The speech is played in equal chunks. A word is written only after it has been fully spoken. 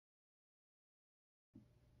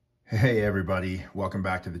Hey everybody, welcome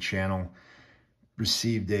back to the channel.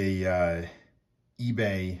 Received a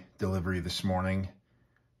eBay delivery this morning.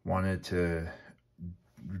 Wanted to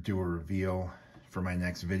do a reveal for my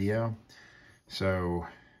next video. So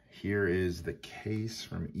here is the case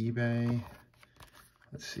from eBay.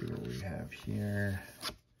 Let's see what we have here.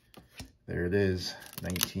 There it is,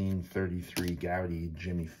 1933 Goudey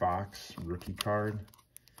Jimmie Foxx rookie card.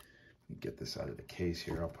 Let me get this out of the case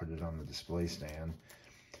here. I'll put it on the display stand.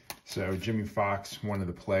 So Jimmie Foxx, one of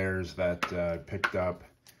the players that picked up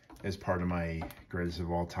as part of my greatest of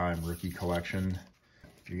all time rookie collection.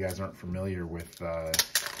 If you guys aren't familiar with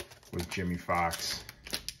Jimmie Foxx,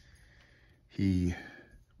 he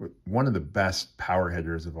one of the best power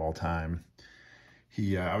hitters of all time.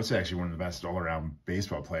 I would say actually one of the best all-around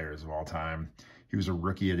baseball players of all time. He was a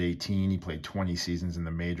rookie at 18. He played 20 seasons in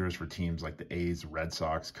the majors for teams like the A's, Red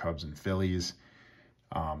Sox, Cubs, and Phillies.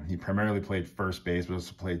 He primarily played first base, but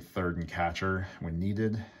also played third and catcher when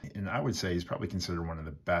needed. And I would say he's probably considered one of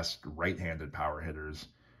the best right-handed power hitters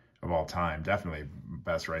of all time. Definitely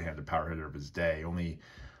best right-handed power hitter of his day. Only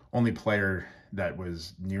player that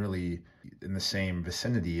was nearly in the same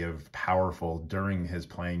vicinity of powerful during his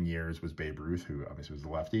playing years was Babe Ruth, who obviously was the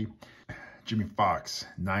lefty. Jimmie Foxx,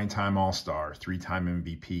 9-time All-Star, 3-time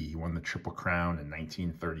MVP. He won the Triple Crown in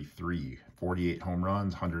 1933. 48 home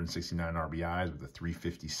runs, 169 RBIs with a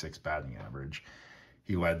 .356 batting average.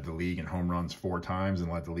 He led the league in home runs 4 times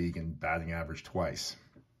and led the league in batting average twice.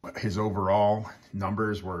 His overall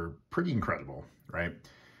numbers were pretty incredible, right?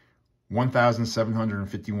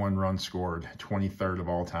 1,751 runs scored, 23rd of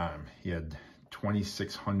all time. He had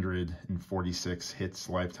 2,646 hits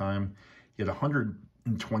lifetime. He had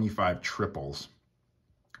 125 triples,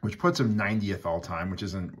 which puts him 90th all time, which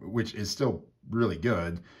is still really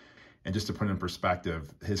good. And just to put in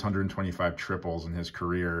perspective, his 125 triples in his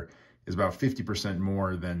career is about 50%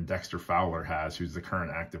 more than Dexter Fowler has, who's the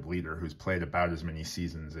current active leader, who's played about as many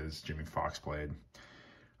seasons as Jimmie Foxx played.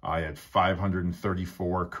 He had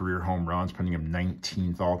 534 career home runs, putting him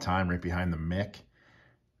 19th all time, right behind the Mick.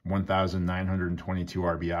 1,922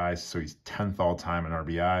 RBIs, so he's 10th all time in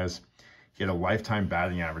RBIs. He had a lifetime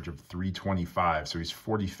batting average of .325, so he's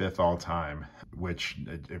 45th all time, which,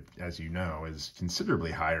 as you know, is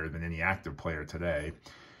considerably higher than any active player today,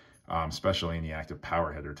 especially any active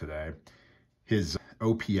power hitter today. His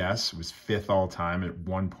OPS was 5th all time at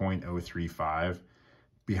 1.035,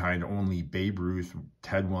 behind only Babe Ruth,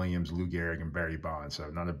 Ted Williams, Lou Gehrig, and Barry Bonds, so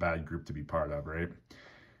not a bad group to be part of, right?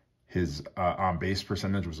 His on-base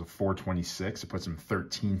percentage was a .426. It puts him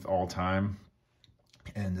 13th all time.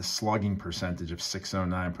 And the slugging percentage of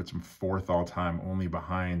 .609 puts him 4th all time, only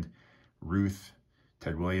behind Ruth,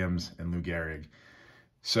 Ted Williams, and Lou Gehrig.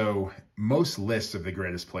 So most lists of the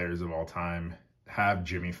greatest players of all time have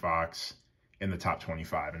Jimmie Foxx in the top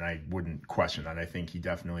 25, and I wouldn't question that. I think he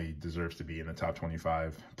definitely deserves to be in the top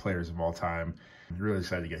 25 players of all time. I'm really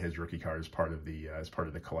excited to get his rookie card as part of the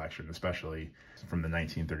collection, especially from the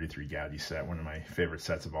 1933 Goudey set, one of my favorite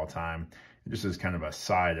sets of all time. And just as kind of a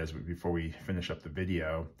side, before we finish up the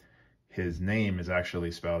video, his name is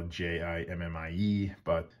actually spelled Jimmie,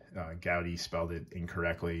 but Goudey spelled it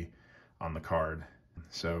incorrectly on the card.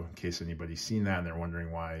 So in case anybody's seen that and they're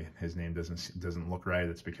wondering why his name doesn't look right,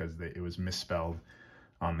 it's because it was misspelled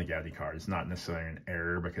on the Goudey card. It's not necessarily an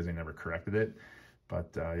error because they never corrected it, but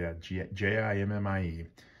yeah, Jimmie.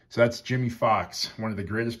 So that's Jimmie Foxx, one of the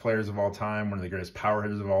greatest players of all time, one of the greatest power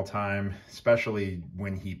hitters of all time, especially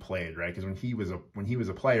when he played, right? Because when he was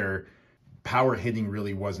a player, power hitting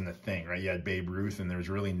really wasn't a thing, right? You had Babe Ruth, and there was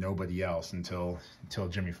really nobody else until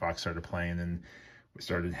Jimmie Foxx started playing, and we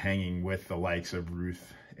started hanging with the likes of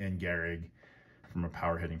Ruth and Gehrig from a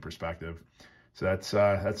power hitting perspective. So that's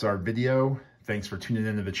our video. Thanks for tuning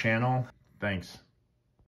into the channel. Thanks.